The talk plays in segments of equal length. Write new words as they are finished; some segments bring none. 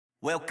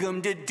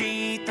Welcome to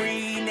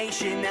D3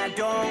 Nation, now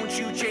don't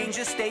you change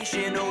the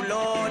station, oh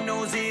Lord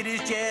knows it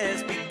has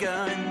just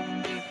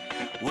begun.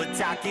 We're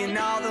talking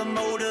all the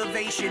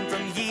motivation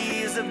from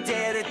years of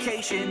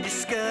dedication,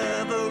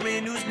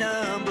 discovering who's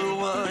number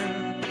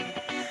one.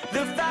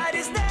 The fight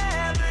is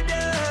never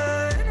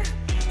done,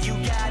 you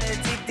gotta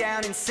dig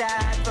down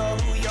inside for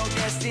who you're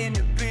destined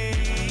to be.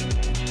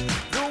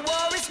 The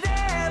war is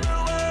never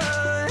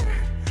won,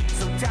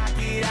 so talk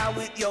it out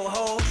with your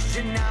hosts,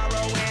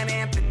 Gennaro and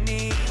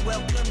Anthony.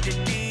 Welcome to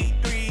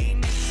D3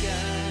 Nation.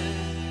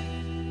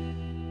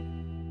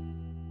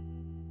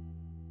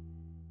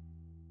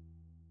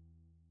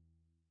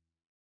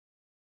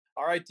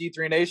 All right,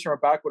 D3 Nation, we're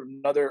back with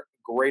another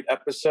great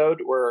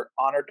episode. We're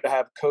honored to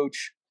have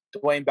Coach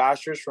Dwayne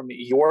Basters from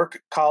York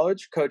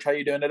College. Coach, how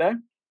you doing today?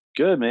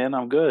 Good, man.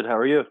 I'm good. How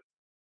are you?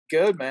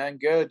 Good, man.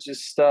 Good.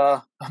 Just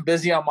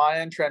busy on my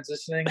end,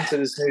 transitioning to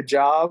this new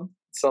job.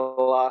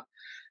 So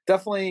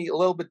definitely a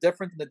little bit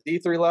different than the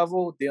D3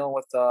 level, dealing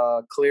with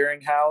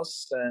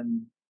clearinghouse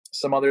and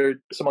some other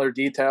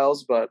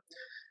details. But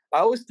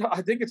I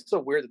think it's so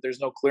weird that there's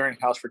no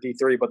clearinghouse for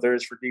D3, but there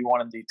is for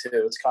D1 and D2.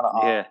 It's kind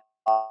of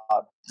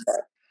odd.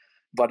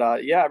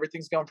 But yeah,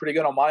 everything's going pretty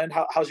good on my end.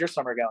 How's your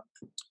summer going?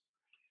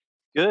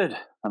 Good.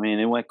 I mean,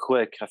 it went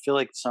quick. I feel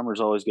like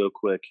summers always go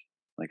quick.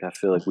 Like I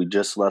feel like we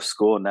just left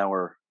school and now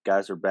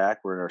guys are back.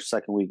 We're in our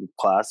second week of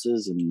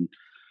classes, and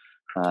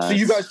so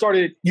you guys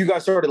started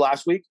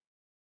last week?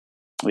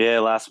 Yeah,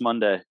 last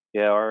Monday.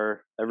 Yeah,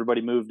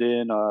 everybody moved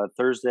in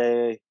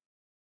Thursday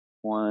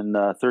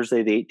the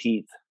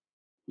 18th.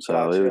 So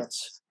Gotcha.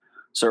 It's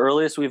the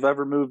earliest we've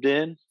ever moved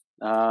in.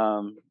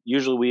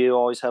 Usually we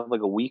always have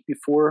like a week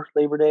before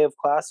Labor Day of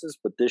classes,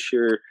 but this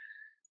year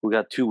we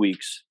got 2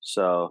 weeks.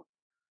 So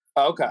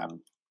okay.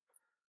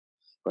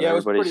 Yeah, it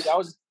was pretty.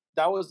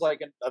 That was like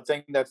a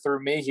thing that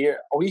threw me here.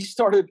 We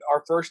started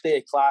our first day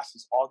of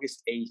classes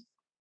August 8th.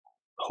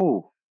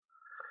 Oh,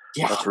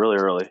 yeah, that's really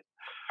early.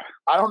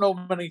 I don't know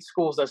many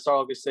schools that start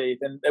August 8th,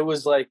 and it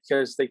was like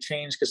because they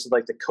changed because of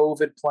like the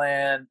COVID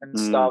plan and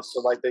stuff.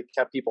 So like they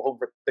kept people home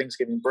for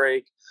Thanksgiving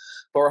break,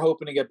 but we're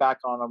hoping to get back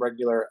on a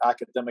regular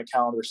academic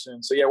calendar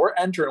soon. So yeah, we're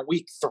entering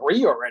week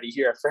 3 already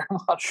here at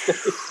Fairmont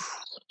State.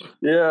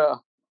 Yeah.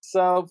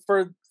 So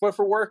for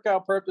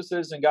workout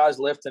purposes and guys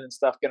lifting and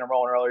stuff getting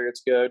rolling earlier,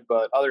 it's good.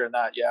 But other than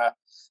that, yeah,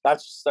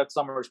 that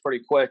summer was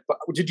pretty quick. But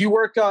did you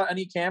work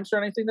any camps or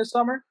anything this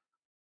summer?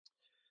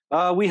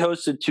 We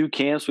hosted 2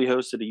 camps. We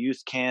hosted a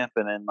youth camp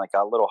and then like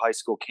a little high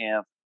school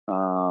camp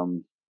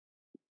in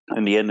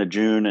the end of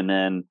June. And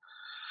then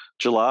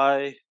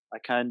July, I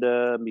kind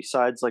of,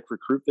 besides like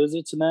recruit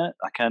visits and that,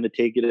 I kind of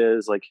take it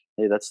as like,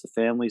 hey, that's the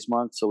family's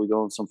month. So we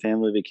go on some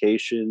family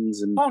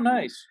vacations and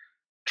nice.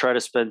 Try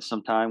to spend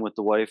some time with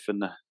the wife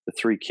and the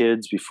 3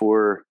 kids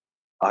before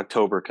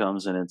October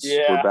comes. And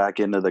we're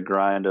back into the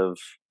grind of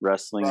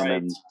wrestling. Right.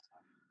 And then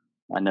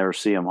I never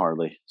see them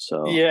hardly.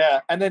 So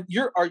yeah, and then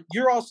you're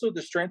also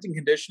the strength and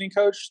conditioning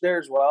coach there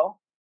as well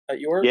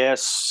at York.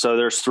 Yes, so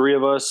there's 3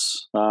 of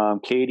us.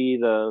 Katie,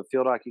 the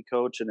field hockey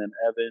coach, and then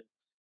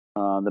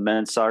Evan, the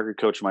men's soccer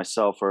coach, and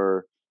myself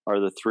are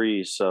the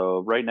 3.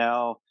 So right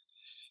now,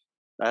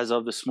 as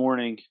of this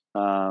morning,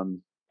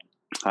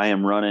 I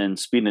am running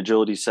speed and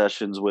agility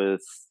sessions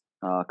with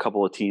a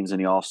couple of teams in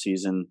the off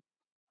season,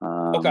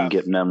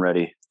 getting them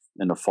ready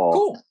in the fall.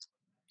 Cool.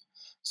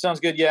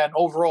 Sounds good. Yeah, and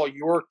overall,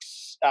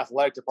 York's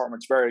athletic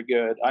department's very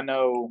good. I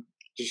know,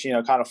 just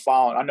kind of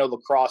following. I know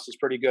lacrosse is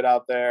pretty good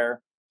out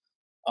there,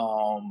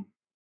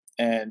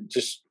 and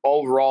just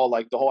overall,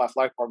 like the whole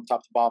athletic department,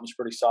 top to bottom, is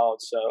pretty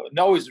solid. So,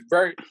 no, it's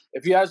very.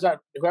 If you guys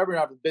whoever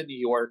haven't been to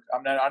York, I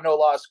mean, I know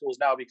a lot of schools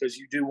now because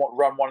you do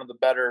run one of the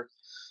better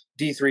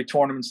D3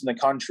 tournaments in the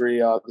country,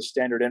 the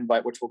Standard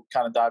Invite, which we'll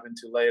kind of dive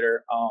into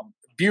later.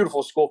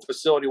 Beautiful school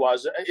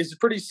facility-wise. Is it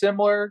pretty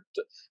similar?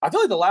 I feel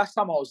like the last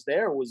time I was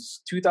there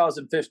was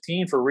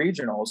 2015 for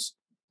regionals.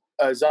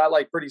 Is that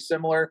like pretty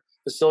similar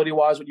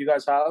facility-wise what you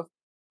guys have?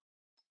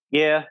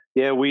 Yeah,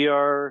 we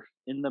are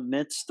in the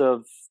midst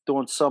of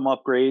doing some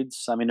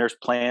upgrades. I mean, there's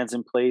plans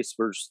in place.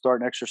 We're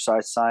starting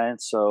exercise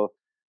science. So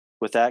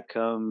with that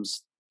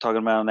comes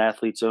talking about an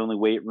athletes-only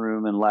weight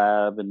room and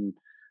lab. And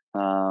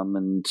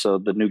so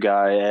the new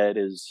guy, Ed,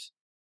 is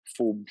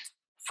full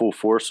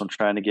force on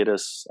trying to get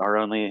us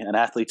an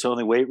athletes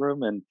only weight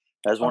room. And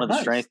as one of the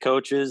strength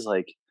coaches,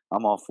 like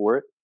I'm all for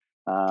it.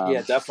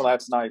 Yeah, definitely.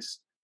 That's nice.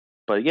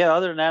 But yeah,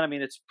 other than that, I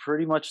mean, it's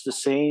pretty much the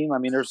same. I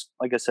mean, there's,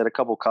 like I said, a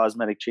couple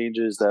cosmetic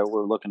changes that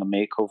we're looking to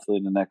make hopefully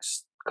in the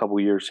next couple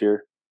of years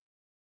here.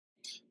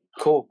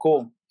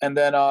 Cool. And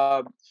then,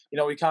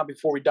 we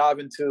before we dive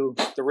into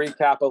the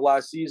recap of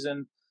last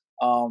season,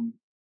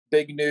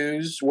 big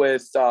news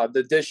with the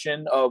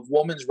addition of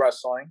women's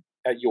wrestling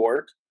at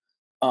York.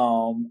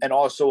 And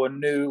also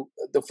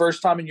the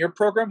first time in your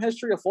program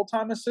history, a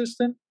full-time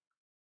assistant.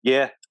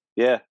 Yeah.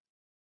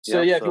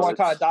 So if you want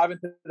to kind of dive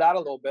into that a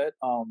little bit,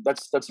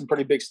 that's some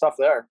pretty big stuff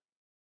there.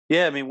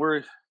 Yeah. I mean,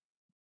 we're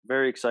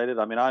very excited.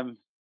 I mean, I'm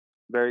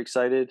very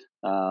excited.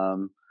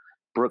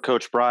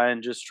 Coach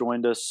Brian just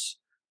joined us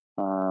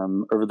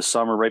over the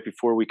summer, right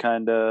before we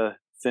kind of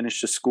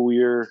finished the school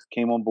year,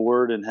 came on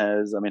board, and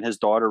his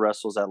daughter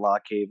wrestles at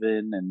Lock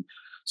Haven, and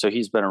so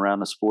he's been around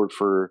the sport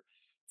for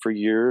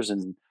years,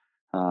 and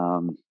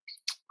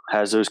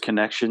has those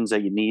connections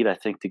that you need, I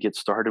think, to get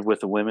started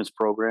with the women's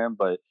program.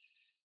 But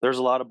there's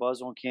a lot of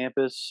buzz on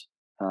campus.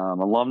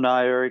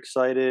 Alumni are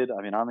excited.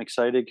 I mean, I'm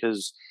excited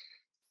because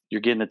you're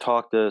getting to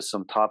talk to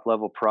some top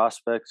level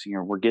prospects.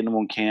 We're getting them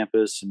on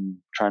campus and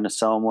trying to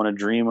sell them on a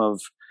dream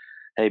of,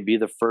 hey, be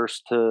the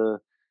first to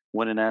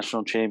win a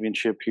national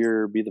championship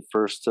here, be the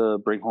first to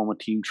bring home a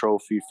team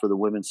trophy for the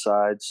women's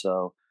side.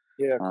 So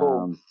yeah,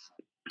 cool.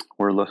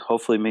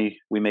 Hopefully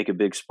we make a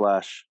big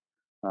splash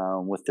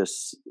with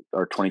this,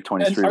 our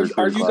 2023. And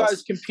are you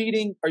guys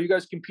competing? Are you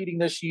guys competing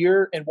this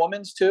year in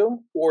women's too,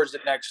 or is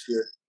it next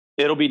year?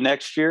 It'll be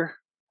next year.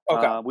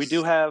 Okay. We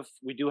do have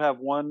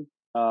one.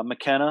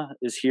 McKenna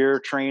is here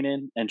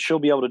training, and she'll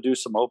be able to do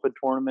some open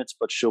tournaments,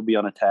 but she'll be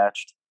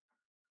unattached.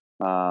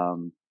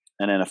 And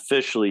then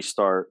officially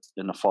start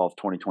in the fall of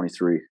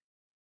 2023.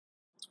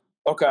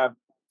 Okay,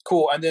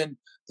 cool. And then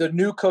the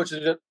new coach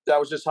that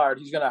was just hired,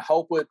 he's going to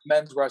help with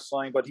men's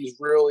wrestling, but he's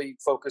really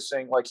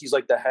focusing, like he's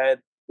like the head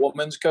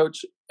women's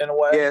coach in a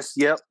way. Yes,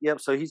 yep.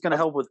 So he's going to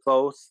help with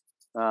both,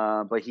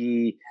 but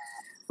he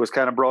was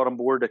kind of brought on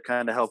board to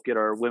kind of help get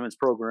our women's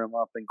program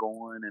up and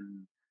going,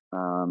 and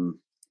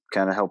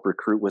kind of help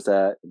recruit with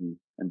that and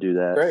do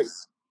that. Great.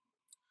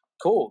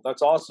 Cool.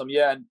 That's awesome.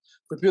 Yeah. And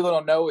for people that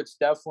don't know, it's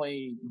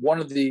definitely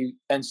one of the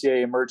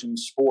NCAA emerging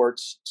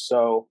sports.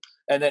 So,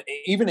 and then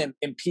even in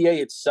PA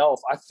itself,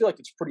 I feel like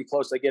it's pretty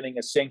close to getting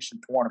a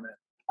sanctioned tournament.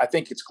 I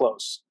think it's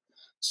close.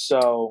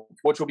 So,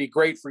 which will be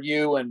great for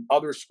you and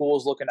other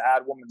schools looking to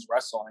add women's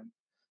wrestling.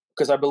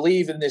 Because I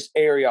believe in this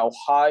area,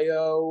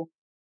 Ohio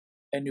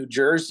and New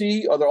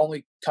Jersey are the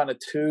only kind of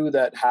two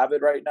that have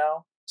it right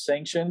now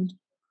sanctioned.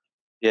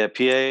 Yeah,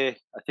 PA, I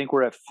think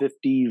we're at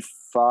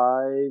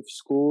 55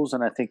 schools,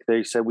 and I think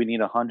they said we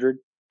need 100.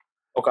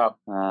 Okay.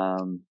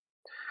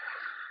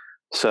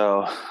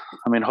 So,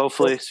 I mean,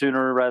 hopefully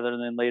sooner rather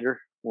than later,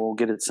 we'll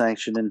get it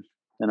sanctioned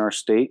in our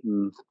state,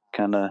 and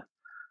kind of,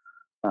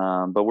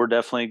 but we're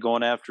definitely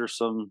going after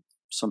some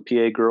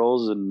PA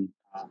girls and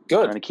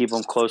trying to keep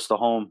them close to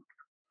home.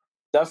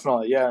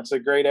 Definitely. Yeah. It's a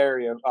great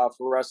area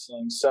for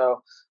wrestling.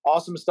 So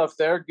awesome stuff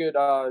there. Good,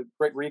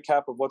 great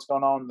recap of what's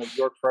going on in the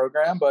York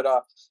program, but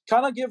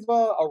kind of give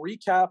a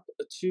recap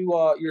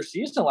to your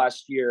season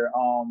last year.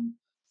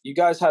 You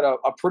guys had a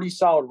pretty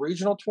solid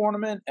regional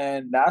tournament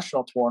and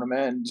national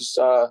tournament, and just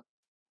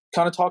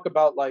kind of talk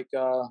about like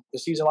the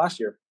season last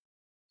year.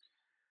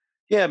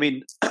 Yeah. I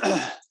mean,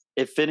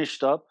 it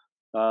finished up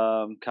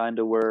kind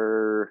of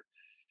where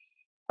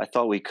I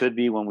thought we could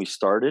be when we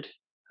started.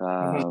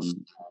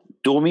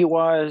 Dual meet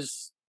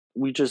wise,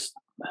 we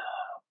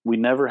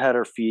never had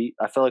our feet.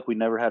 I felt like we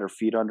never had our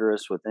feet under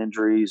us with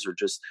injuries, or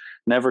just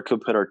never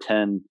could put our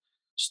 10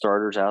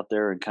 starters out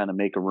there and kind of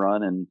make a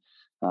run.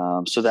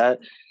 And so that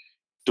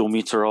dual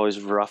meets are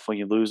always rough when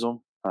you lose them.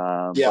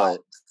 But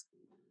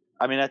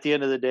I mean, at the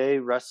end of the day,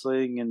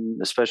 wrestling, and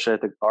especially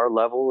at our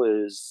level,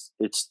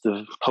 it's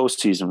the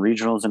postseason,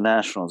 regionals and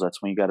nationals.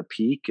 That's when you got to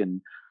peak.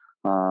 And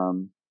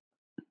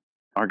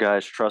our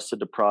guys trusted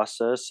the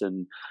process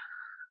and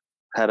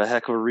had a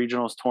heck of a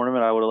regionals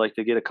tournament. I would have liked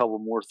to get a couple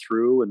more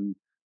through, and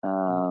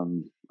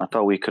I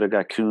thought we could have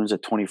got Coons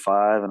at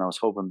 25, and I was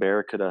hoping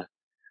Barrett could have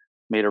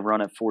made a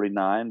run at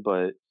 49,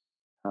 but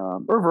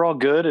overall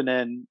good. And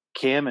then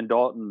Cam and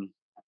Dalton,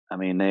 I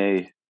mean,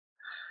 they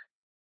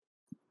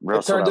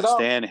wrestled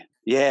outstanding.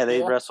 Yeah,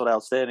 they wrestled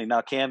outstanding. Now,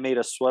 Cam made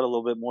us sweat a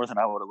little bit more than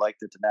I would have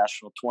liked at the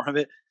national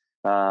tournament.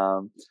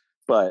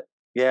 But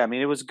yeah, I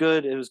mean, it was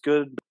good. It was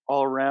good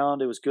all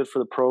around. It was good for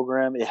the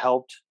program. It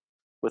helped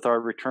with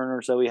our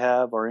returners that we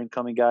have. Our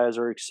incoming guys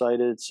are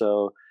excited.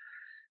 So,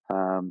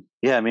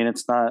 yeah, I mean,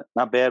 it's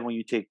not bad when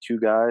you take two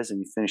guys and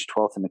you finish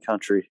 12th in the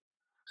country.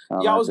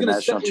 I was going to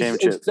say,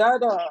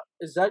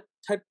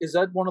 is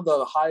that one of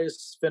the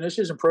highest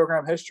finishes in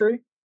program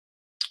history?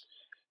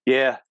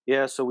 Yeah.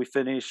 So we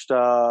finished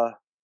 12th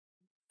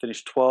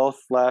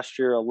last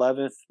year,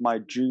 11th my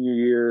junior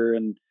year,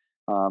 and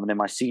then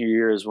my senior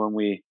year is when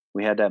we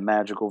had that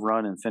magical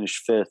run and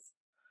finished 5th.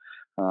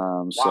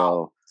 Wow.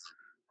 So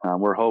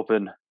we're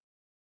hoping.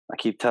 I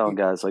keep telling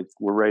guys, like,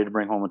 we're ready to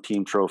bring home a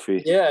team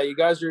trophy. Yeah, you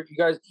guys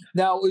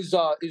now. Is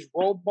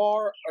Rollbar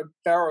or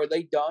Farrell, are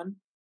they done?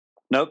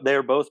 Nope, they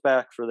were both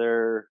back for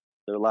their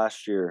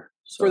last year.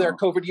 So. For their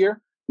COVID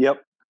year?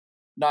 Yep.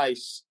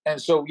 Nice.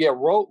 And so, yeah,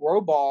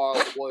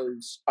 Rollbar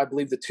was, I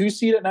believe, the 2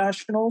 seed at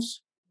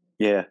Nationals.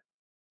 Yeah.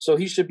 So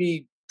he should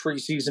be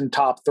preseason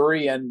top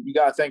 3, and you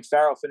got to thank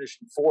Farrell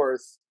finishing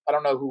 4th. I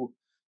don't know who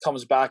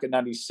comes back at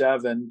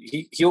 97.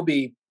 He'll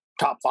be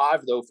top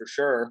 5 though for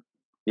sure.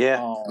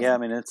 Yeah. I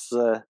mean, it's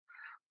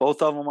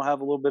both of them will have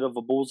a little bit of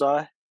a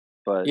bullseye,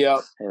 but hey,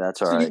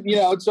 that's all right.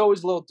 Yeah, it's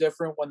always a little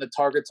different when the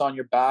target's on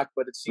your back,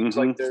 but it seems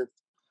like they're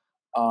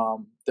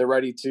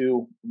ready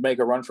to make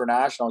a run for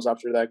nationals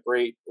after that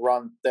great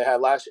run they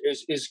had last year.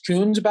 Is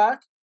Coons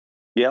back?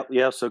 Yep.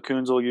 So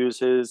Coons will use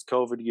his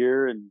COVID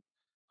year, and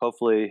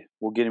hopefully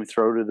we'll get him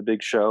thrown to the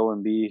big show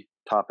and be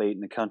top 8 in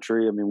the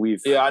country. I mean,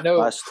 I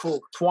know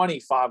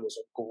 25 was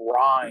a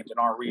grind in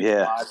our region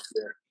last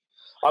year.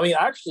 I mean,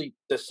 actually,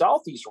 the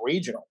Southeast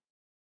Regional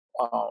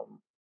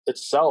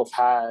itself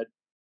had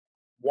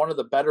one of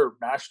the better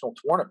national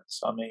tournaments.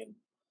 I mean,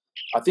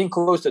 I think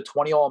close to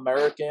 20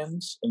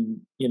 All-Americans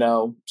and,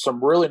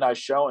 some really nice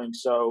showing.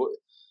 So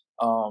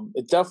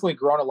it definitely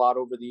grown a lot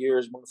over the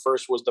years. When it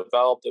first was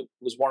developed, it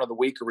was one of the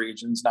weaker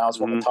regions. Now it's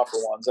one of the tougher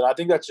ones. And I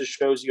think that just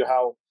shows you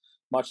how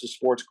much the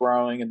sport's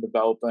growing and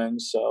developing.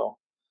 So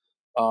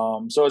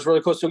it's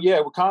really cool. So, yeah,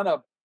 we're kind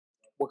of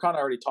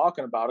already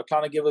talking about it.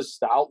 Kind of give us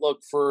the outlook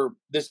for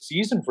this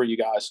season for you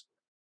guys.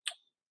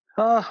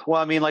 Well,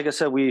 I mean, like I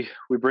said, we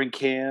bring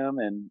Cam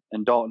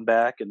and Dalton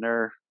back, and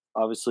they're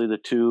obviously the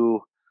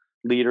two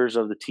leaders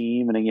of the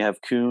team. And then you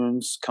have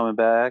Coons coming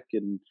back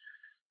and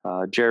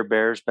Jared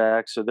Bear's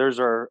back. So there's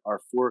our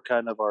 4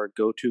 kind of our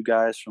go-to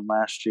guys from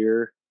last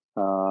year.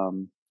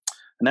 And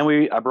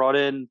then I brought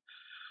in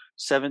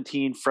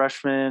 17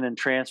 freshmen and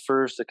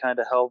transfers to kind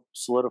of help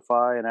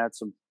solidify and add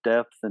some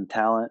depth and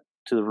talent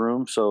to the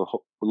room. So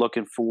we're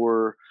looking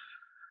for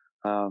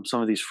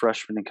some of these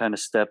freshmen to kind of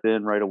step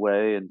in right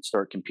away and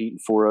start competing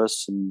for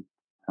us. And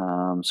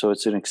so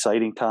it's an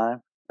exciting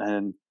time.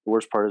 And the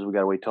worst part is we got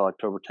to wait till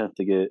October 10th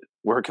to get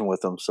working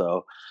with them.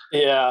 So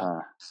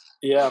yeah,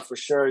 for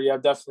sure. Yeah,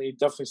 definitely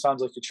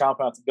sounds like you're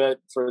chomping at the bit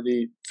for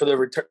the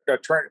return.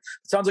 It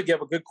sounds like you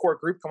have a good core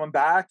group coming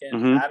back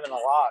and adding a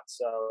lot.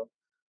 So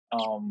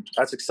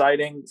that's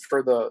exciting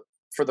for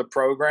the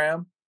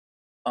program.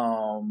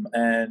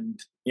 And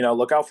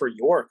look out for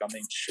York. I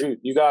mean, shoot,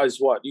 you guys,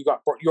 you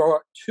got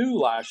 2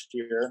 last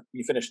year.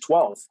 You finished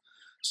 12th.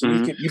 So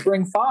you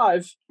bring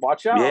 5.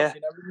 Watch out. Yeah.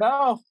 You never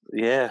know.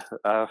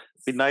 Yeah.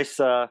 Be nice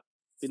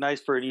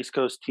for an East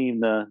Coast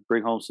team to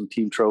bring home some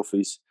team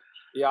trophies.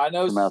 Yeah, I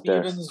know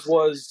Stevens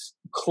was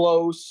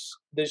close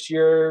this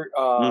year.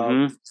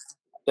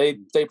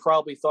 They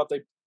probably thought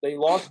they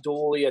lost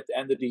Dooley at the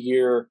end of the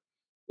year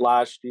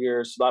last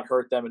year, so that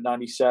hurt them at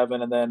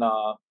 97. And then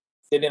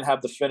they didn't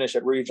have the finish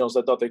at regionals.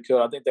 I thought they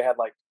could. I think they had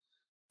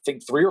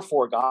 3 or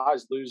 4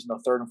 guys losing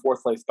the 3rd and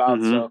 4th place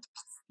bout. So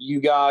you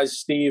guys,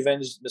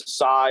 Stevens,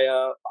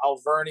 Messiah,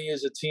 Alverny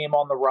is a team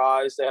on the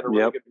rise. They had a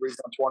really good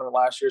regional tournament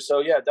last year.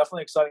 So yeah,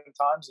 definitely exciting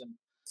times,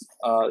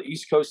 and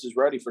East Coast is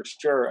ready for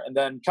sure. And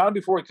then kind of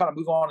before we kind of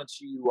move on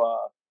into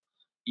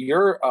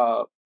your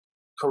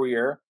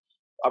career,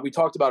 we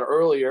talked about it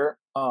earlier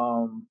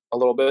a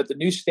little bit. The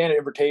New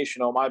Standard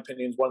Invitational, in my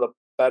opinion, is one of the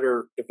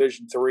better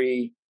Division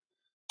III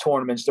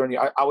tournaments during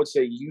I would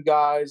say you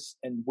guys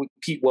and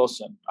Pete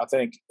Wilson. I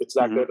think it's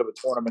that good of a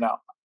tournament out.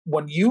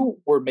 When you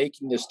were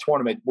making this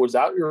tournament, was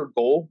that your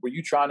goal? Were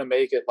you trying to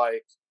make it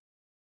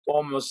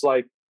almost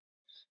like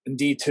in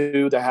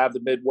D2 to have the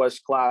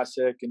Midwest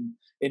Classic, and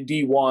in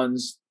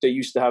D1s they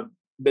used to have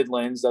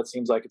Midlands? That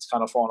seems like it's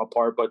kind of falling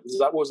apart. But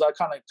was that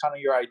kind of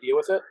your idea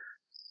with it?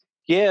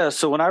 Yeah.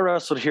 So when I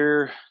wrestled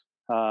here,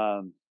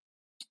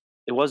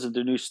 it wasn't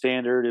the New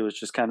Standard. It was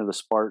just kind of the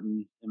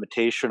Spartan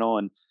Invitational,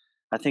 and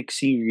I think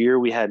senior year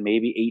we had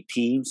maybe 8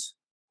 teams.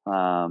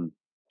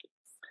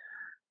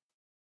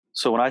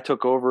 So when I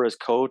took over as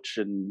coach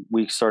and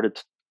we started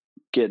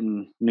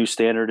getting New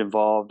Standard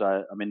involved,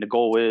 I mean, the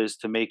goal is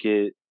to make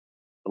it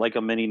like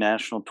a mini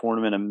national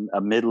tournament,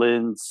 a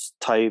Midlands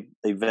type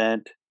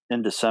event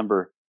in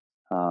December,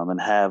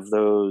 and have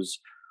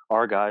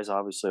our guys,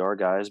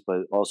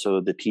 but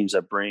also the teams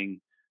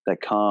that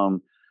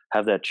come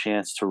have that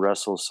chance to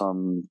wrestle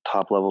some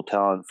top level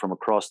talent from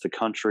across the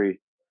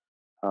country,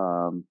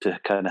 to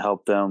kind of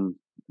help them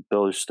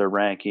build their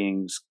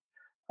rankings.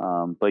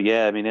 But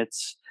yeah, I mean,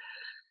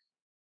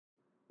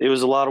 it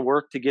was a lot of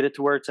work to get it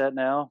to where it's at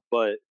now,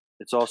 but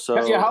it's also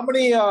how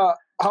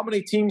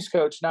many teams,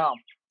 coach, now?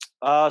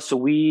 So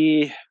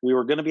we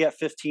were going to be at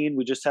 15.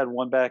 We just had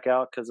one back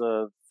out because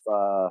of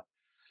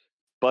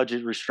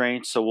budget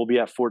restraints. So we'll be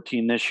at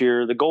 14 this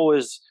year. The goal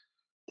is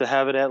to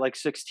have it at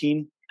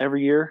 16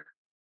 every year.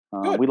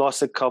 We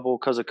lost a couple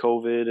because of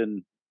COVID,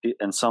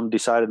 and some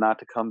decided not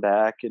to come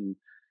back. And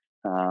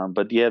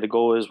but yeah, the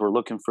goal is we're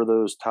looking for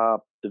those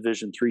top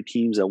Division III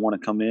teams that want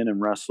to come in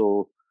and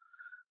wrestle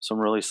some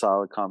really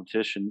solid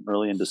competition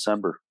early in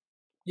December.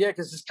 Yeah,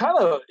 because it's kind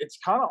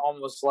of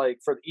almost like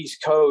for the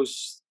East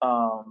Coast,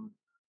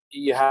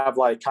 you have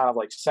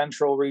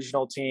Central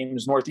regional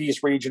teams,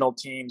 Northeast regional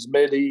teams,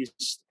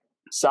 Mideast,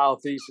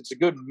 Southeast. It's a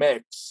good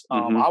mix.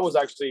 I was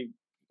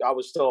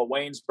still at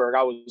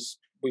Waynesburg.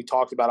 We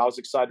talked about, I was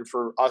excited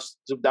for us.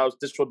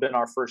 This would have been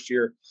our first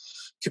year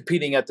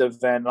competing at the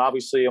event. And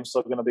obviously I'm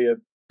still going to be a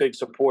big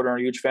supporter and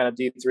a huge fan of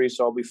D3,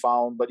 so I'll be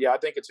following. But yeah, I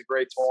think it's a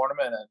great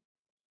tournament,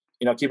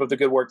 and keep up the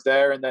good work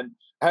there. And then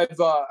have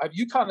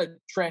you kind of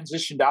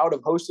transitioned out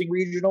of hosting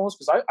regionals?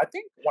 Because I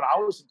think when I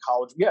was in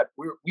college,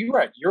 we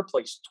were at your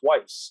place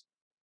twice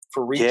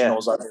for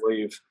regionals, I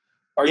believe.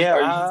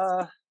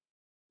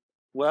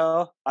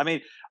 Well, I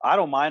mean, I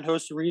don't mind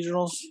hosting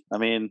regionals. I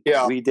mean,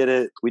 we did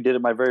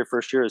it my very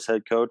first year as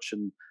head coach,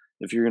 and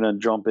if you're gonna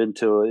jump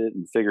into it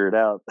and figure it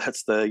out,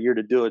 that's the year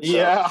to do it. So,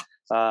 Yeah.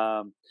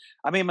 I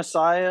mean,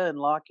 Messiah and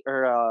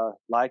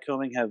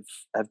Lycoming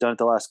have done it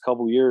the last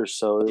couple years,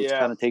 so it's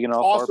kind of taken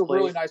off also our plate.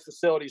 really nice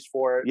facilities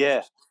for it.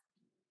 Yeah.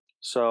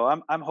 So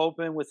I'm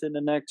hoping within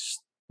the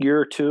next year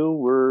or two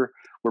we're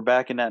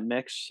back in that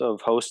mix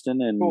of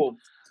hosting and. Cool.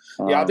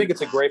 Yeah, I think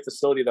it's a great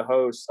facility to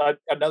host.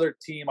 Another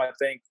team I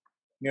think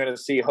you're going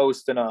to see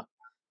host in a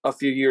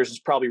few years is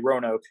probably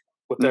Roanoke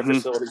with their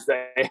facilities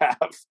they have.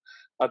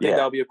 I think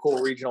that'll be a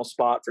cool regional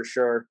spot for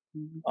sure.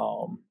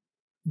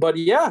 But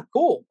yeah,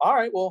 cool. All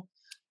right, well,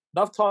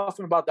 enough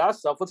talking about that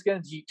stuff. Let's get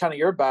into kind of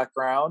your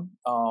background.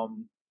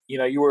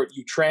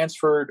 You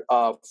transferred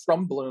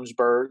from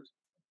Bloomsburg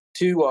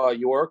to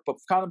York, but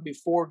kind of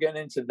before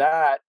getting into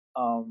that,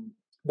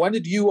 when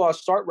did you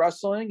start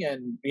wrestling,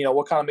 and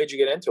what kind of made you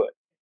get into it?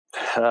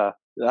 So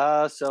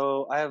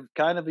I have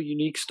kind of a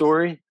unique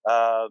story.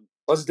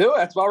 Let's do it.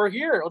 That's why we're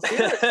here. Let's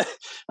hear it.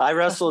 I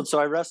wrestled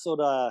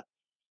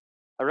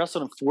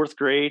in fourth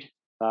grade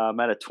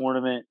at a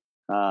tournament,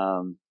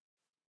 and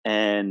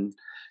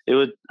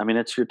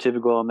it's your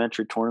typical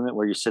elementary tournament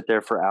where you sit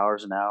there for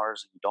hours and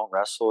hours and you don't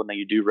wrestle, and then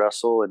you do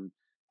wrestle. And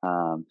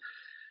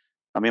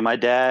my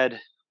dad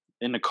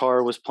in the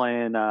car was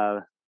playing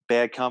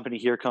Bad Company,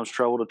 Here Comes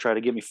Trouble to try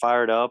to get me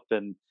fired up,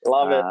 and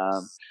love it.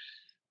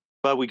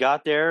 But we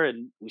got there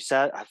and we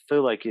sat. I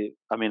feel like it.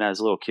 I mean, as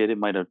a little kid, it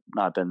might have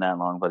not been that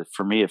long, but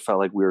for me, it felt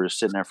like we were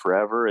sitting there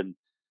forever. And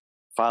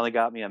finally,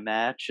 got me a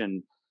match,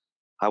 and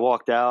I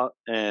walked out,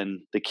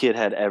 and the kid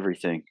had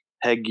everything: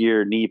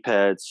 headgear, knee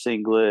pads,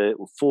 singlet,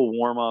 full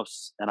warm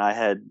ups, and I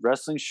had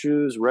wrestling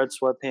shoes, red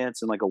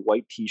sweatpants, and like a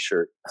white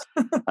T-shirt.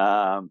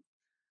 And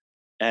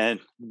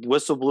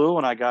whistle blew,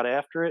 and I got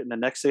after it. And the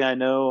next thing I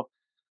know,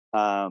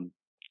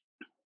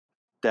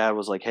 Dad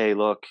was like, "Hey,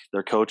 look,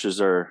 their coaches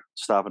are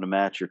stopping a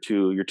match.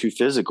 You're too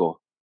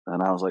physical."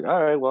 And I was like,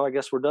 "All right, well, I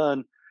guess we're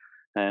done."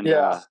 And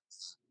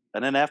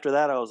and then after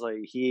that,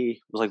 he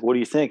was like, "What do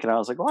you think?" And I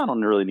was like, "Well, I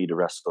don't really need to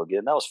wrestle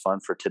again. That was fun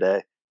for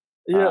today."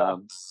 Yeah.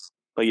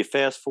 But you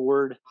fast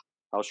forward,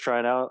 I was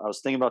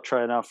thinking about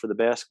trying out for the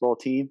basketball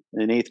team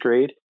in 8th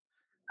grade.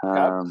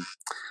 And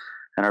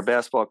our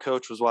basketball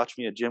coach was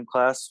watching me at gym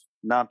class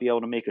not be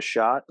able to make a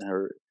shot,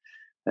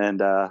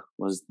 and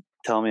was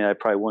telling me I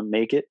probably wouldn't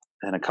make it.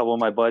 And a couple of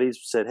my buddies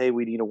said, "Hey,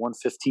 we need a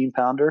 115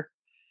 pounder."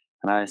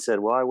 And I said,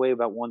 "Well, I weigh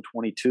about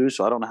 122,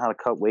 so I don't know how to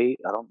cut weight.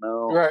 I don't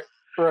know." Right.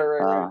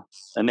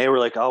 And they were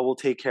like, "Oh, we'll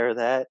take care of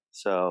that."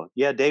 So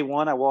yeah, day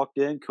one, I walked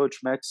in.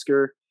 Coach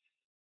Metzger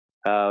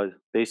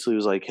basically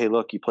was like, "Hey,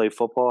 look, you play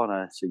football?" And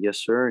I said, "Yes,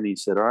 sir." And he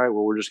said, "All right,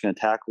 well, we're just going to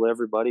tackle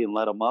everybody and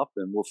let them up,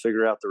 and we'll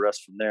figure out the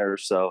rest from there."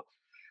 So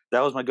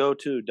that was my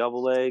go-to: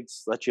 double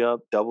legs, let you up,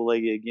 double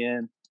leg you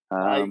again.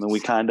 Nice. And we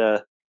kind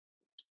of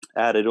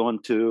added on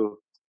to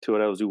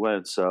it as we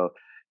went. So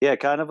yeah,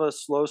 kind of a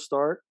slow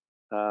start,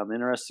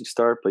 interesting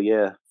start, but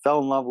yeah, fell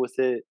in love with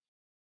it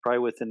probably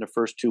within the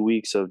first 2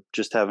 weeks of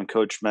just having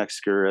Coach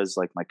Metzger as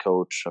like my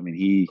coach. I mean,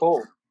 he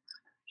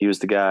was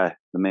the guy,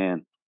 the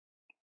man.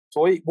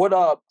 So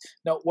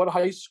what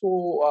high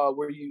school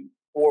were you,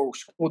 or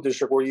school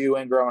district were you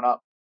in growing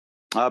up?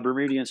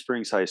 Bermudian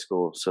Springs High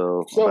School.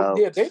 So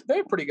they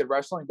have pretty good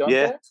wrestling, don't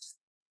they?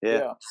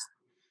 Yeah.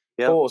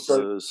 Cool.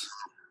 So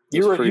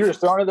you were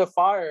thrown into the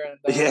fire and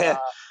then,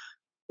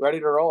 ready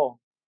to roll.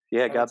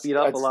 Yeah, got beat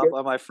up a lot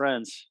by my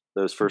friends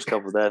those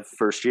that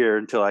first year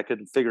until I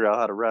couldn't figure out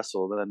how to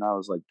wrestle. Then I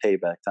was like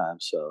payback time.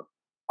 So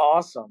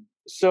awesome.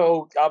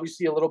 So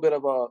obviously a little bit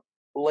of a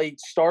late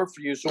start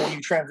for you. So when you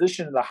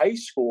transitioned into high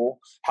school,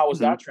 how was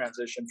that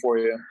transition for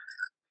you?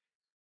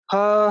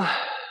 A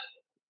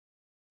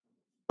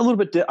little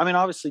bit.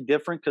 Obviously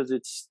different because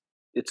it's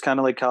kind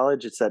of like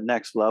college. It's that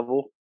next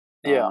level.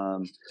 Yeah.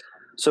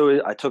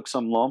 So I took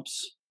some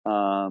lumps.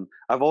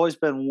 I've always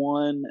been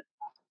one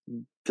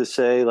to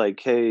say like,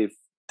 hey,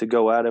 to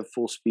go at it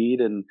full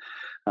speed. And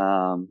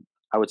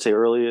I would say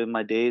early in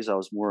my days, I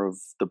was more of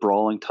the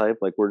brawling type.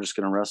 Like, we're just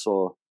going to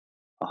wrestle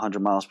 100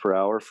 miles per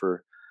hour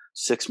for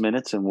 6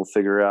 minutes and we'll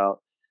figure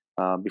out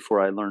before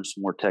I learned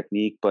some more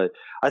technique. But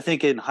I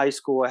think in high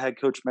school, I had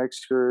Coach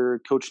Metzger,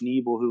 Coach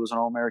Niebel, who was an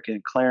All-American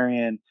in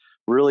Clarion,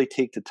 really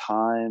take the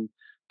time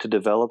to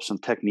develop some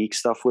technique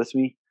stuff with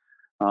me.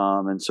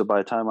 And so by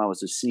the time I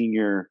was a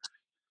junior,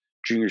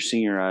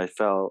 senior, I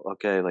felt,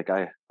 okay, like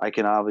I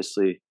can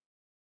obviously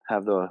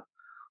have the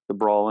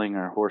brawling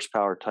or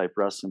horsepower type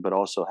wrestling, but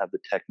also have the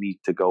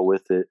technique to go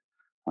with it,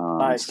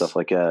 and stuff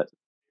like that.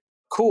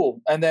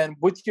 Cool. And then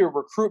with your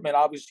recruitment,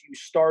 obviously you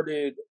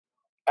started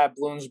at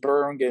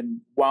Bloomsburg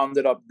and wound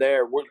it up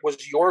there.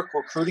 Was York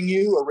recruiting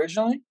you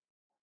originally?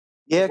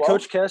 Yeah, well?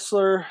 Coach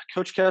Kessler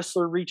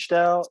reached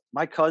out.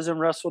 My cousin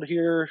wrestled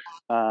here.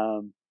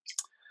 My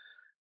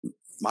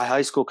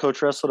high school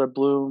coach wrestled at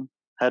Bloom,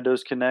 had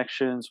those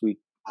connections. It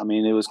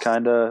was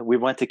we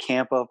went to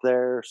camp up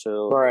there.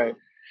 So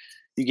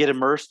you get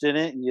immersed in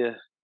it and you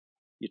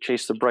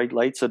chase the bright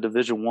lights of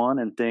Division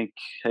I and think,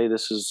 hey,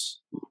 this is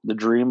the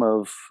dream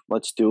of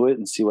let's do it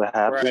and see what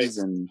happens.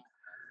 And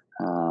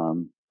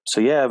so,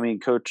 yeah,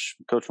 Coach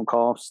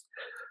McCall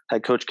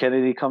had Coach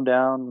Kennedy come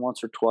down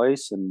once or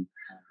twice, and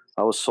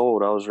I was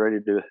sold. I was ready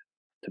to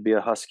be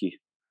a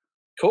Husky.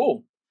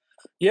 Cool.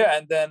 Yeah,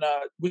 and then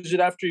was it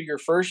after your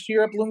first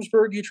year at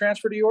Bloomsburg you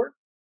transferred to York?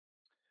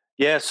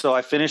 Yeah, so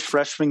I finished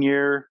freshman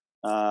year.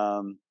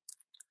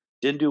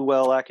 Didn't do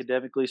well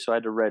academically, so I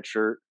had to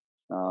redshirt.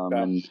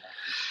 And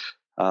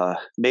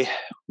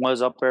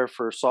was up there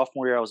for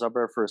sophomore year. I was up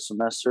there for a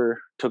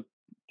semester.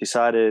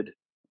 Decided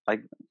I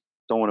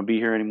don't want to be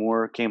here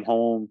anymore. Came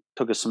home,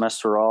 took a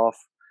semester off,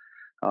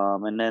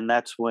 and then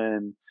that's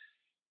when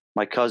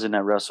my cousin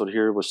that wrestled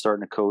here was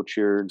starting to coach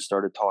here and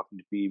started talking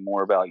to me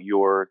more about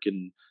York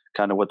and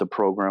kind of what the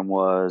program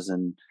was,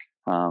 and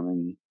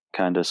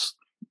kind of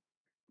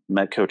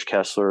met Coach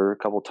Kessler a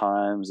couple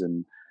times,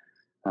 and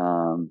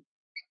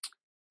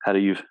had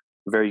a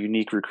very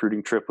unique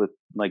recruiting trip with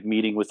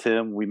meeting with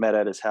him. We met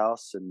at his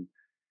house, and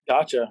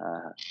gotcha.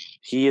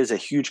 He is a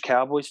huge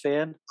Cowboys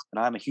fan,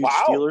 and I'm a huge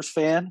Steelers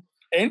fan.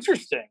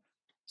 Interesting.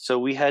 So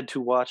we had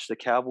to watch the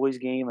Cowboys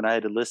game, and I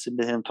had to listen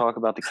to him talk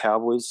about the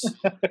Cowboys.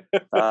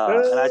 And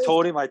I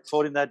told him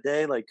that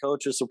day,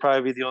 Coach, this will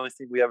probably be the only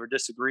thing we ever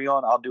disagree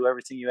on. I'll do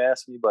everything you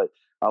ask me, but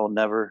I will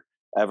never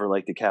ever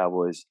like the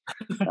Cowboys.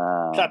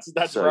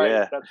 That's right.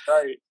 Yeah. That's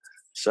right.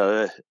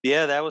 So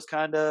that was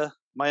kind of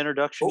my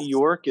introduction to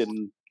York,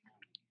 and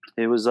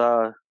it was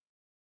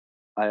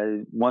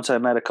once I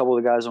met a couple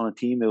of the guys on the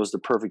team, it was the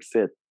perfect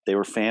fit. They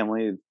were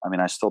family. I mean,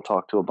 I still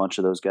talk to a bunch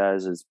of those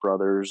guys as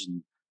brothers,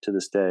 and to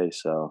this day.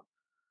 So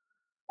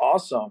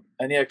awesome.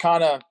 And yeah,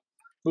 kind of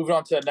moving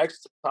on to the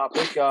next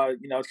topic, kind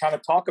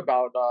of talk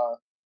about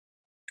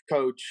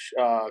Coach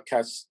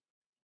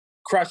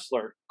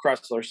Kessler.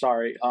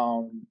 Sorry.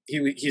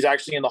 He's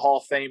actually in the Hall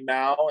of Fame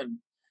now, and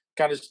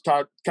kind of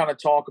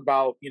talk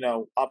about,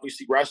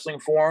 obviously wrestling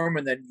for him,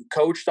 and then you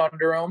coached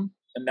under him,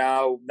 and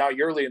now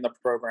you're leading the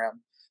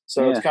program.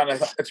 So it's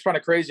kind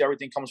of crazy.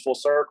 Everything comes full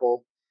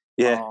circle.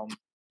 Yeah.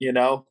 You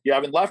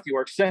haven't left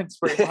York since,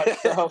 pretty much.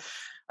 So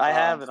I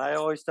haven't. I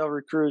always tell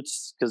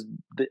recruits, because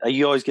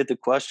you always get the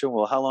question,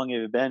 well, how long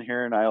have you been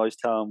here? And I always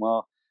tell them,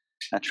 well,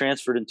 I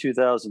transferred in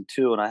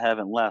 2002 and I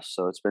haven't left.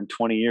 So it's been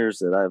 20 years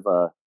that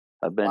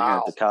I've been here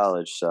at the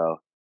college. So,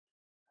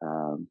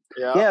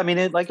 I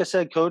mean, like I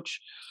said, Coach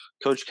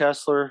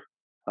Kessler,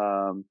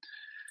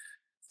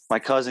 my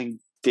cousin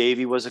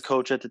Davey was a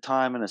coach at the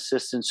time, an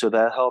assistant. So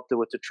that helped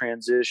with the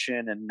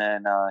transition. And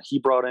then he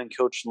brought in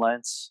Coach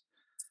Lentz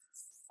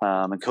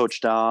and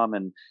Coach Dom,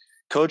 and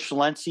Coach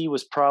Lency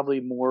was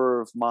probably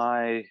more of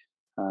my,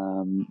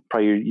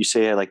 probably you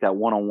say like that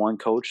one-on-one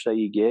coach that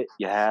you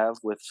have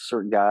with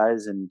certain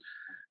guys. And,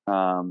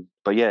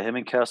 but yeah, him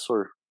and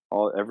Kessler,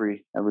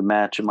 every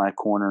match in my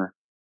corner.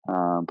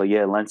 But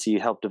yeah, Lency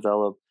helped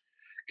develop,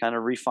 kind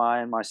of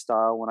refine my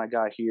style when I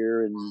got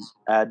here and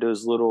add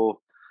those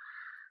little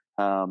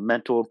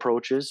mental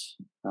approaches,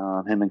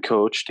 him and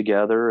Coach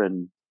together.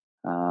 And,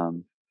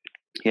 and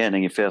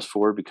then you fast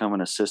forward, become an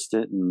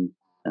assistant, and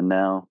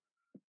now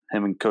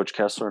him and Coach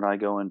Kessler and I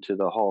go into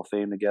the Hall of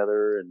Fame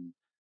together, and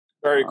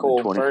very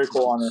cool honor.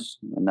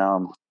 And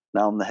now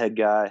I'm the head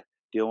guy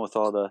dealing with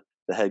all the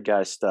head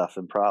guy stuff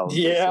and problems.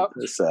 Yeah.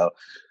 So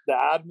the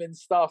admin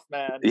stuff,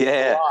 man.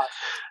 Yeah.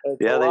 It's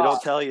they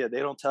don't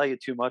tell you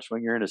too much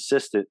when you're an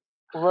assistant.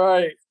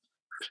 Right.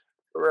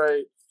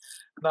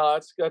 No,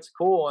 that's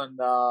cool. And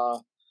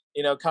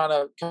kind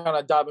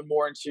of diving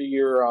more into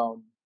your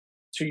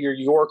to your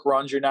York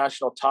runs, your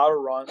national title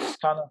runs,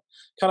 kind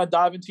of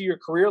dive into your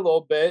career a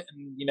little bit.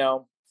 And,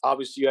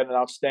 obviously you had an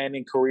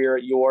outstanding career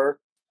at York,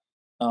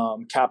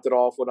 capped it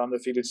off with an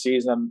undefeated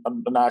season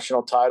and the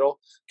national title.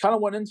 Kind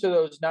of went into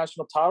those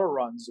national title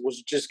runs. Was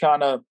it just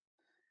kind of,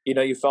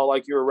 you felt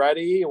like you were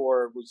ready,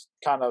 or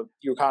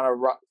you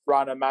were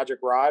riding a magic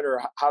ride,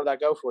 or how did that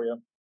go for you?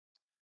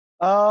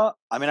 I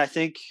mean, I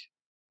think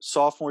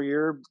sophomore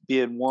year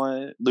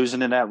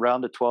losing in that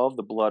round of 12,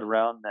 the blood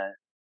round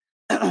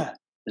that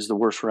is the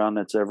worst round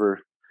that's ever.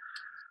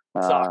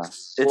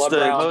 Sucks. It's blood the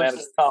round, most, man,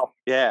 it's tough.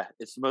 Yeah,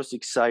 it's the most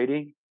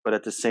exciting, but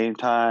at the same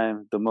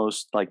time, the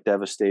most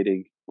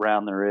devastating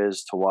round there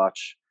is to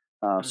watch.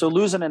 So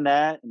losing in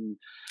that, and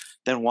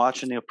then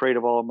watching the Parade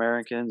of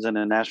All-Americans and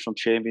the national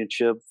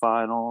championship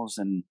finals,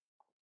 and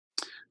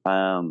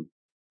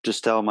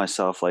just telling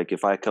myself,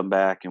 if I come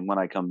back, and when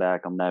I come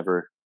back, I'm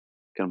never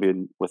going to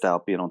be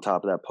without being on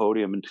top of that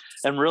podium.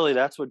 And really,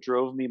 that's what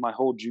drove me my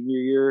whole junior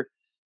year,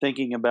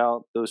 thinking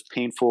about those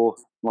painful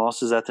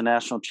losses at the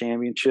national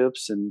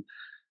championships, and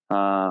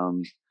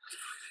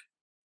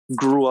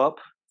grew up.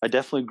 I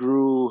definitely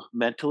grew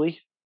mentally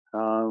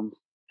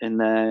in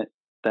that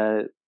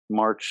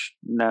March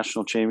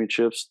national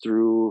championships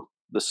through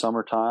the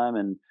summertime.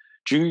 And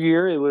junior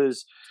year, it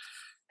was,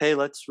 hey,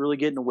 let's really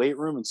get in the weight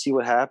room and see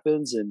what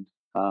happens. And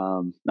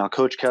now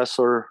Coach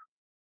Kessler,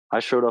 I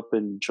showed up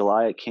in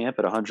July at camp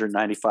at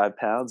 195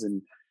 pounds,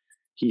 and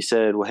he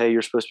said, well, hey,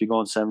 you're supposed to be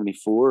going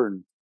 74.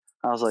 And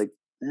I was like,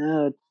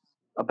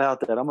 about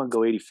that, I'm going to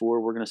go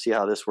 84. We're going to see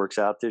how this works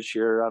out this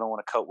year. I don't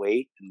want to cut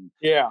weight. And,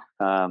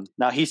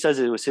 now he says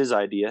it was his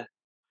idea.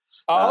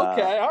 Oh,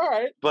 okay. All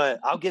right. But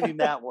I'll give him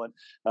that one.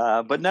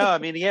 But no, I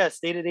mean,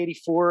 stayed at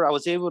 84. I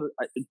was able to,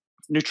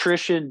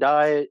 nutrition,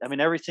 diet. I mean,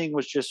 everything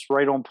was just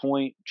right on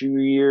point. Junior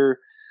year,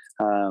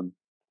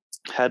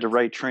 had the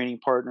right training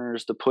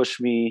partners to push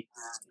me.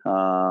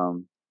 I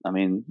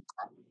mean,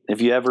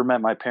 if you ever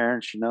met my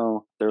parents,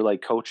 they're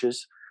like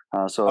coaches.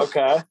 So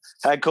Okay.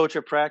 had coach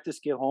at practice,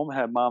 get home,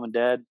 had mom and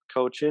dad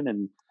coaching.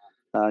 And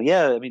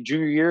I mean,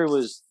 junior year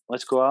was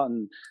let's go out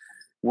and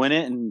win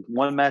it, and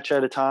one match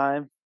at a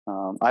time.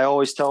 I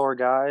always tell our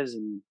guys,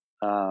 and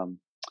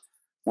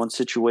one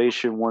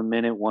situation, 1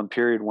 minute, one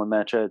period, one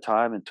match at a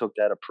time, and took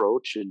that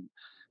approach. And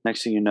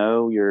next thing you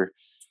know, you're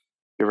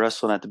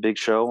wrestling at the big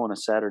show on a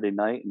Saturday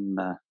night in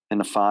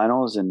the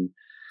finals, and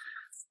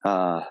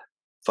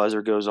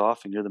buzzer goes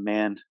off, and you're the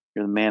man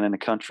in the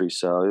country.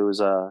 So it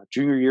was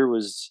junior year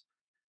was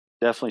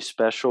definitely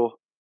special.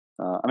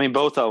 I mean,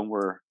 both of them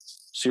were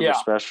super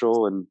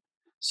special, and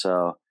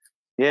so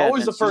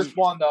always the first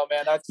one though,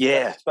 man. That's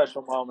a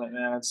special moment,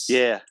 man. It's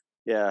it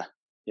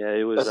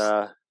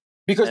was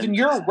because in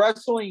your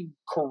wrestling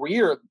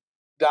career,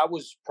 that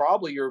was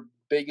probably your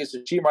biggest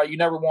achievement, right? You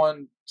never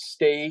won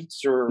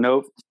states or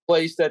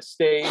placed at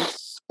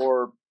states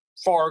or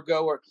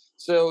Fargo, or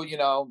so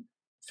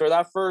for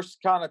that first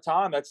kind of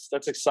time,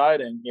 that's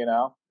exciting,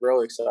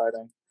 really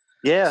exciting.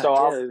 Yeah. So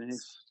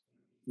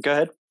go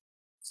ahead.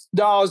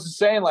 No, I was just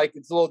saying, like,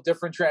 it's a little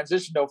different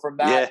transition though from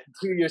that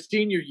to your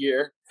senior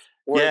year.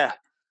 Where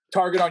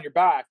target on your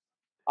back.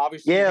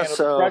 Obviously, you handled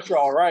the pressure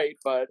all right,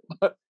 but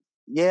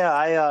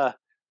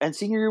and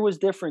senior year was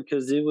different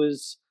because it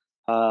was.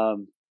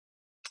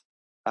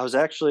 I was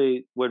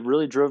actually what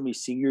really drove me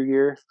senior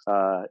year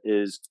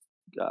is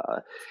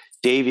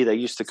Davey that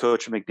used to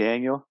coach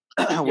McDaniel.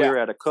 We were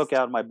at a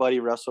cookout, and my buddy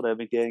wrestled at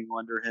McDaniel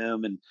under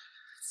him, and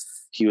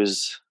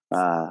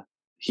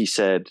he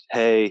said,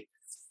 "Hey,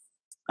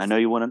 I know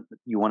you won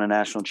a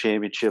national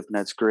championship, and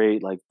that's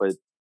great. Like, but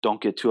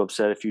don't get too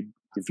upset if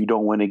you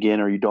don't win again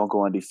or you don't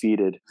go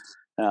undefeated."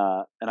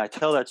 And I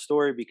tell that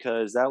story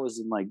because that was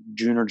in like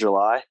June or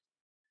July,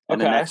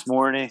 and the next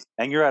morning,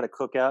 and you're at a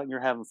cookout and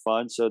you're having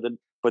fun.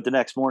 But the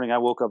next morning, I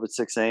woke up at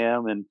 6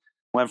 a.m. and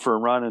went for a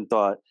run and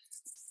thought,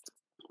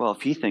 well,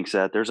 if he thinks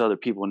that, there's other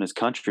people in this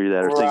country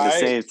that are thinking the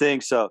same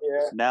thing. So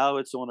now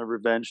it's on a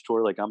revenge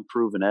tour. Like, I'm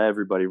proving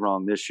everybody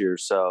wrong this year.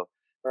 So,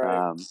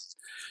 I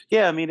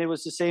mean, it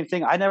was the same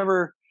thing. I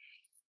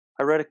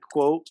read a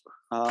quote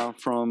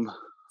from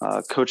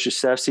Coach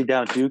Yosefsky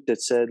down at Duke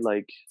that said,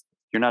 like,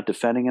 you're not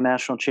defending a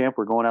national champ.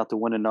 We're going out to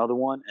win another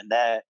one. And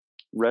that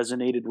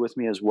resonated with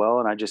me as well.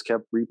 And I just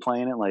kept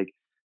replaying it. Like,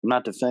 I'm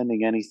not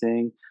defending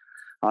anything.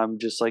 I'm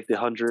just like the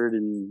 100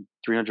 and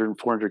 300 and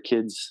 400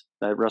 kids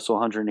that wrestle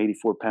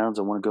 184 pounds.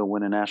 I want to go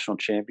win a national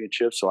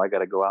championship, so I got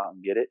to go out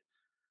and get it.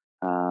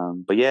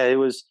 But it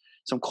was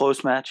some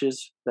close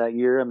matches that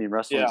year. I mean,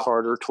 wrestling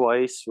Carter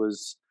twice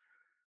was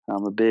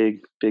some big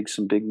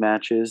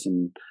matches.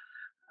 And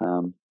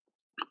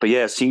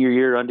but senior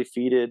year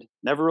undefeated.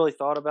 Never really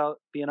thought about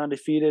being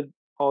undefeated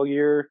all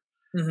year.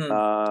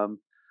 Mm-hmm.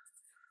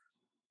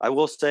 I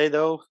will say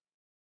though,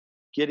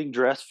 getting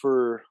dressed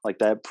for like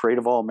that parade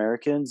of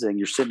All-Americans, and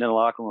you're sitting in a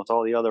locker room with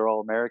all the other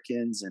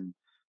All-Americans. And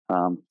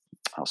I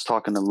was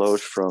talking to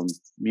Loesch from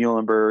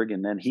Muhlenberg,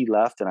 and then he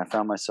left, and I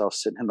found myself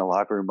sitting in the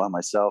locker room by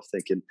myself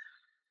thinking,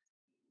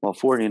 well,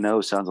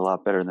 40-0 sounds a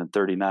lot better than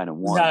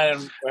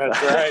 39-1.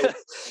 That's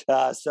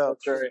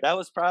right. That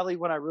was probably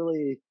when I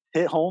really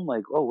hit home,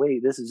 like, oh,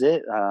 wait, this is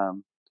it. I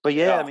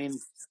mean,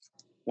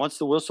 once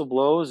the whistle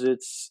blows,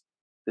 it's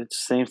the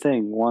same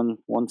thing.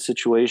 One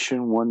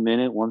situation, 1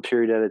 minute, one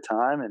period at a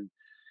time, and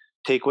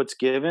take what's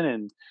given,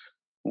 and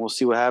we'll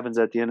see what happens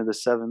at the end of the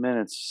 7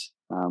 minutes.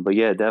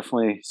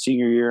 Definitely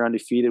senior year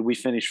undefeated. We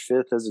finished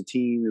 5th as a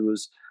team.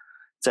 It's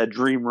that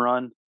dream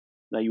run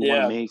that you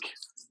want to make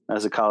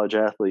as a college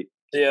athlete.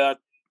 Yeah,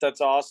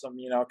 that's awesome.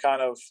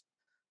 Kind of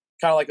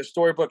like a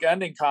storybook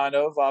ending, kind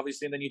of,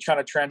 obviously, and then you kind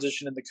of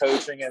transition into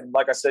coaching. And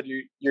like I said,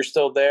 you're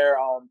still there.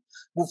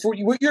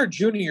 When you're a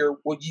junior,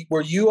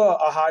 were you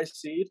a high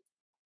seed?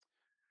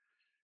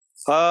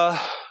 I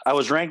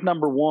was ranked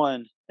number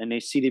 1, and they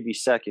seeded me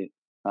second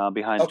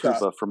behind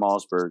Tupa from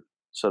Augsburg.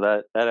 So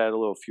that added a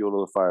little fuel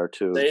to the fire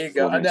too. There you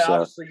go. And then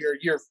obviously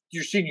your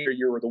senior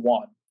year were the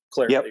 1,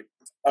 clearly. Yep.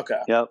 Okay.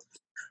 Yep.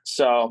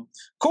 So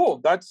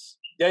cool. That's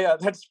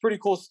that's pretty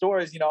cool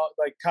stories.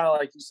 Like kind of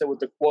like you said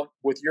with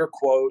your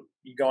quote,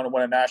 you going to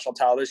win a national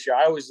title this year.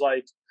 I always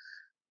like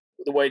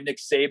the way Nick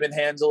Saban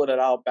handled it at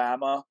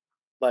Alabama.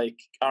 Like,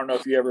 I don't know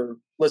if you ever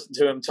listened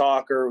to him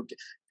talk, or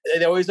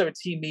they always have a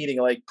team meeting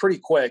like pretty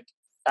quick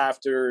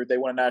after they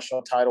win a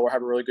national title or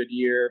have a really good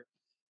year.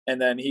 And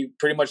then he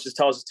pretty much just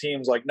tells the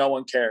teams, like, no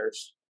one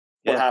cares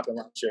what happened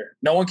last year.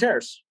 No one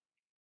cares.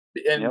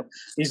 And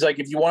he's like,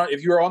 if you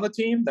were on the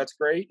team, that's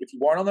great. If you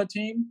weren't on the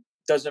team,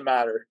 doesn't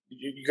matter.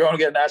 You're going to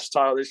get a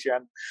national title this year.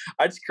 And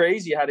it's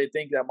crazy how they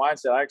think that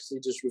mindset. I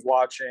actually just was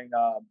watching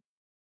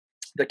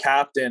The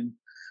Captain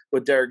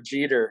with Derek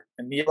Jeter,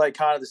 and he like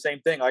kind of the same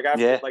thing. Like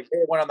after like they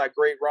went on that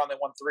great run, they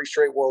won 3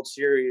 straight World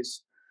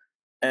Series,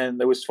 and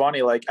it was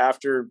funny. Like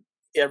after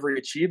every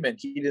achievement,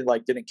 he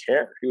didn't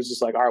care. He was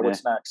just like, all right,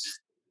 what's next?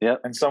 Yeah.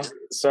 And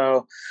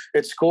so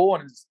it's cool,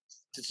 and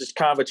it's just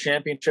kind of a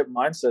championship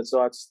mindset.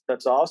 So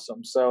that's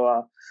awesome.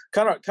 So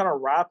kind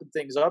of wrapping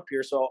things up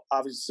here. So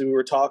obviously we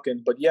were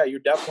talking, but yeah, you're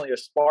definitely a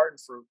Spartan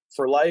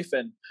for life.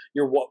 And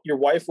your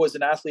wife was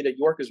an athlete at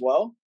York as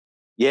well.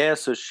 Yeah,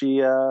 so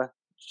she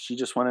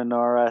just went in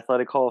our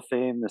athletic hall of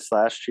fame this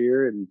last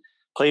year and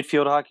played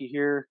field hockey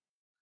here.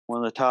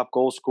 One of the top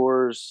goal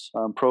scorers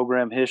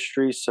program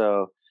history.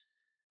 So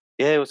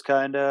yeah, it was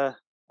kind of.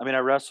 I mean, I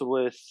wrestled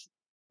with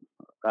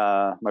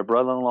my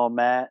brother-in-law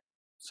Matt.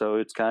 So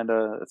it's kind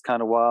of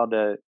wild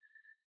that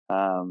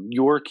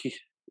York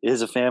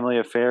is a family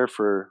affair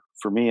for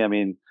me. I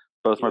mean,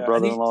 both my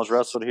brother-in-laws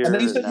wrestled here. And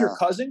then you said your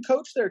cousin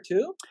coached there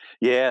too?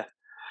 Yeah.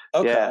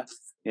 Okay.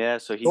 Yeah.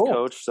 So he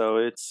coached. So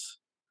it's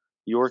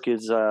York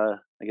is. I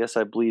guess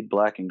I bleed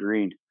black and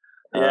green.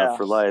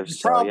 For life.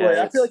 So, probably.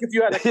 yeah, I feel like if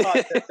you had a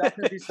cut, there'd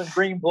definitely be some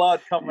green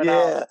blood coming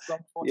out at some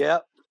point. Yeah.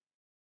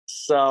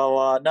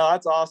 So no,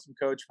 that's awesome,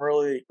 Coach. I'm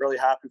really, really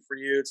happy for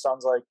you. It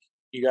sounds like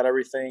you got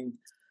everything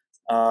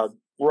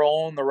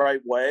rolling the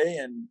right way.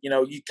 And, you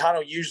know, you kind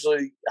of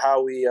usually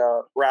how we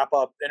wrap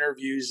up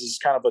interviews is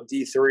kind of a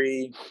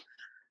D3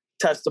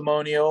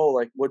 testimonial,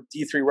 like what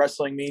D3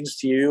 wrestling means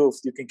to you. If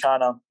you can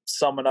kind of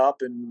sum it up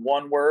in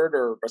one word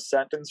or a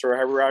sentence or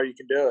however you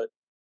can do it.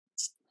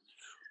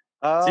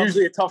 It's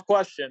usually a tough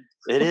question.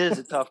 It is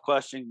a tough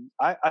question.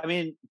 I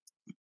mean,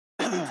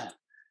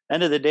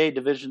 end of the day,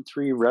 Division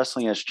III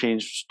wrestling has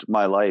changed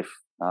my life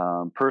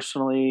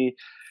personally.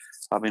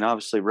 I mean,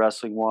 obviously,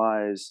 wrestling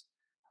wise,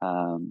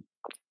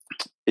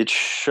 it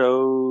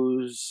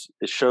showed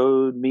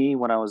me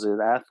when I was an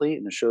athlete,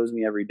 and it shows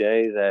me every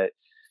day that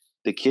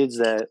the kids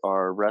that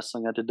are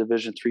wrestling at the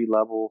Division III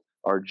level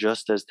are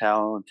just as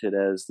talented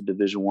as the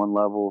Division I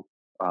level,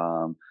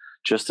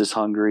 just as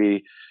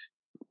hungry,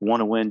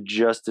 want to win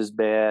just as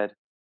bad.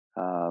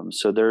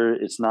 So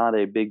it's not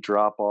a big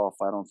drop off,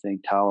 I don't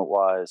think, talent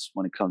wise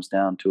when it comes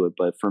down to it.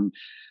 But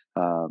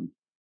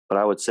but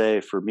I would say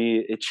for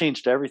me, it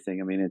changed everything.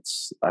 I mean,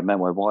 I met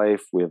my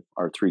wife. We have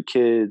our 3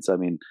 kids. I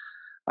mean,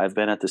 I've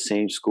been at the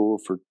same school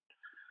for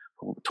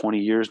 20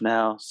 years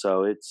now.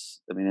 So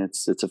it's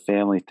a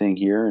family thing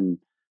here. And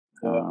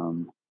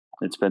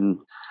it's been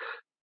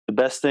the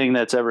best thing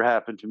that's ever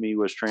happened to me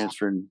was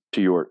transferring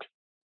to York.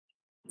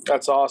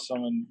 That's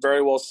awesome and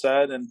very well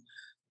said. And,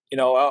 you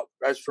know,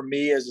 as for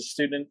me as a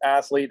student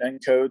athlete and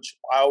coach,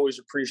 I always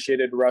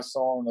appreciated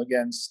wrestling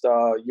against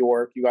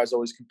York. You guys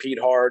always compete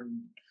hard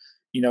and,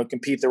 you know,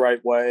 compete the right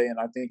way. And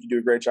I think you do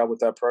a great job with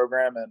that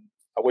program. And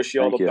I wish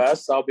you all the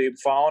best. I'll be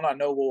following. I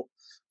know we'll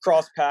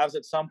cross paths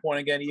at some point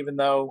again, even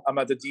though I'm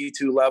at the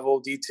D2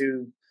 level.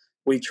 D2,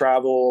 we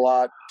travel a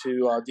lot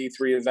to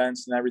D3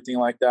 events and everything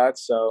like that.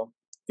 So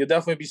you'll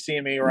definitely be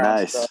seeing me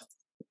around.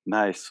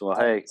 Nice. Well,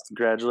 hey,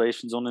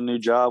 congratulations on the new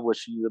job.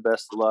 Wishing you the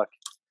best of luck.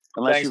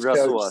 Unless you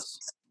wrestle us,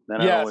 then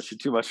I don't wish you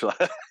too much luck.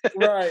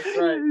 Right.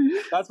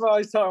 That's what I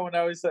always tell her when I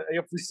always say,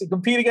 if we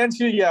compete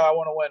against you, I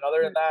want to win.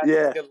 Other than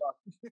that, good luck.